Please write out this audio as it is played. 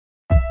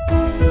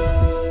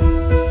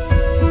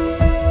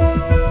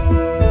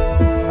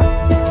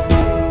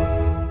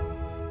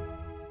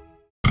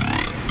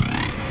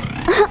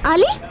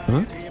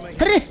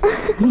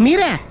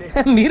మీరా?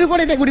 మీరు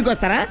కూడా అయితే గుడికి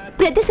వస్తారా?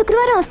 ప్రతి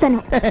శుక్రవారం వస్తాను.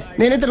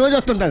 నేనైతే రోజు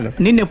వస్తుంటాను.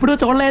 నిన్నెప్పుడూ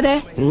చూడలేదే.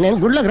 నేను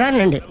గుడిలోకి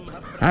రానండి.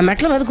 ఆ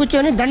మెట్ల మీద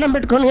కూర్చొని దండం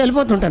పెట్టుకొని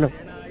వెళ్ళిపోతుంటాను.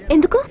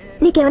 ఎందుకు?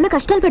 నీకేమైనా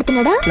కష్టాలు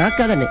పెడుతున్నాడా? నాకు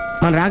కాదండి,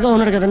 మన రాగా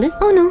ఉన్నాడు కదండి.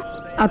 అవును.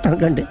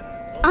 అతనికండి.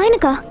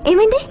 ఆయనకా?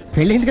 ఏమైంది?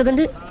 పెళ్ళైంది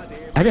కదండి,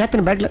 అదే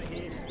అతని బెడ్లో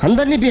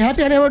అందరినీ బి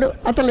హ్యాపీ అనేవాడు.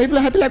 అతని లైఫ్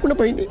లో హ్యాపీ లేకుండా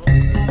పోయింది.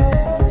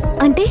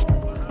 అంటే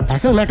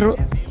అసలు మ్యాటర్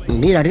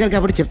మీరు అడిగారు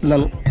కాబట్టి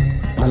చెప్తున్నాను.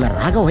 మన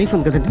రాగా వైఫ్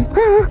ఉంది కదండి,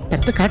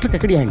 పెద్ద కాటు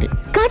కక్కడియా అండి.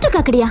 కాటు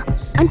కాకడియా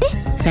అంటే?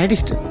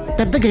 సాడిస్ట్,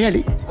 పెద్ద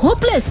గేయాలి,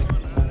 హోప్లెస్.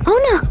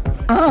 అవునా?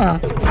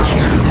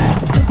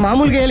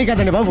 మామూలు గేయాలి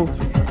కదండి బాబు,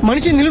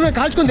 మనిషి నిలువున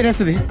కాల్చుకొని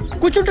తినేస్తుంది.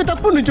 కూర్చుంటే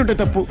తప్పు, నుంచుంటే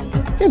తప్పు.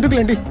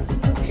 ఎందుకులేండి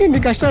ఇన్ని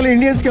కష్టాలు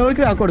ఇండియన్స్కి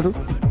ఎవరికి రాకూడదు.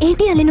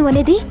 ఏంటి అల్లి నువ్వు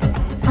అనేది?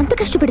 అంత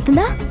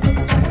కష్టపెడుతుందా?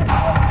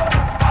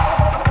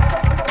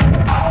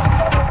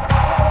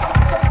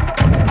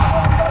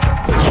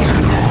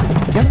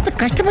 ఎంత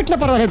కష్టపెట్టినా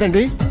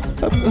పర్వాలేదండి.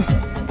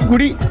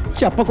 గుడి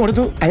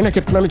చెప్పకూడదు అయినా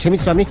చెప్తున్నాను,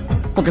 క్షమించు స్వామి.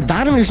 ఒక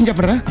దారుణ విషయం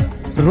చెప్పరా,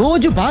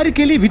 రోజు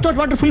బారుకెళ్ళి వితౌట్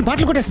వాటర్ ఫుల్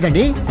బాటిల్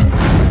కొట్టేస్తుందండి.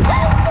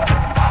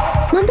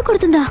 మందు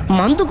కొడుతుందా?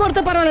 మందు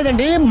కొడితే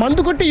పర్వాలేదండి,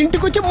 మందు కొట్టి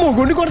ఇంటికి వచ్చి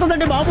గుండి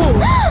కొడుతుందండి బాబు.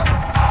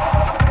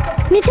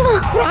 నిజమా?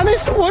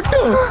 ప్రామిస్,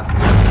 ఒట్టు.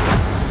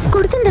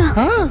 కొడుతుందా?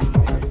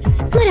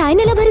 మరి ఆయన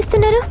ఎలా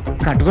భరిస్తున్నారు?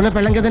 కట్టుకున్న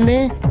పెళ్ళం కదండి,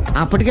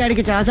 అప్పటికే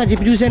ఆడికి చాలాసార్లు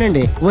చెప్పి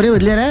చూశానండి. ఒరే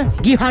వదిలేరా,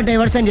 గీ హార్ట్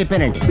డైవర్స్ అని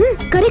చెప్పానండి.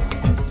 కరెక్ట్.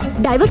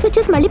 డైవర్స్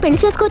వచ్చేసి మళ్ళీ పెళ్లి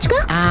చేసుకోవచ్చుగా.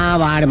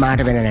 వాడి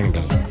మాట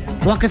వినానండి.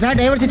 ఒక్కసారి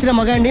డైవర్స్ ఇచ్చిన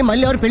మగాండి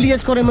మళ్ళీ ఎవరు పెళ్లి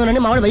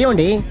చేసుకోరేమోనని మావాడు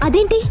భయండి.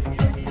 అదేంటి?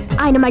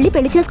 ఆయన మళ్ళీ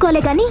పెళ్లి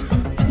చేసుకోవాలే కానీ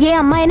ఏ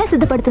అమ్మాయి అయినా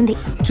సిద్ధపడుతుంది.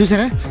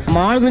 చూసారా,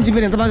 మావాళ్ళ గురించి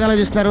మీరు ఎంత బాగా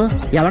ఆలోచిస్తున్నారు.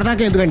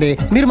 ఎవరిదాకా ఎందుకండి,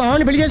 మీరు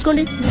మావాడిని పెళ్లి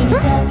చేసుకోండి.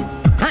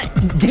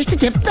 జస్ట్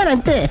చెప్తాను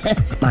అంతే.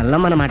 మళ్ళా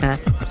మన మాట,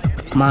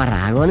 మా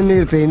రాఘవని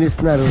మీరు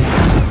ప్రేమిస్తున్నారు.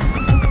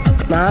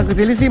 నాకు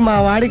తెలిసి మా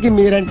వాడికి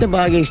మీరంటే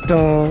బాగా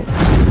ఇష్టం.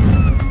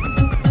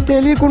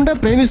 తెలియకుండా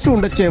ప్రేమిస్తూ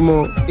ఉండొచ్చేమో.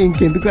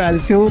 ఇంకెందుకు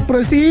ఆలస్యం,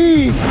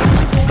 ప్రొసీడ్.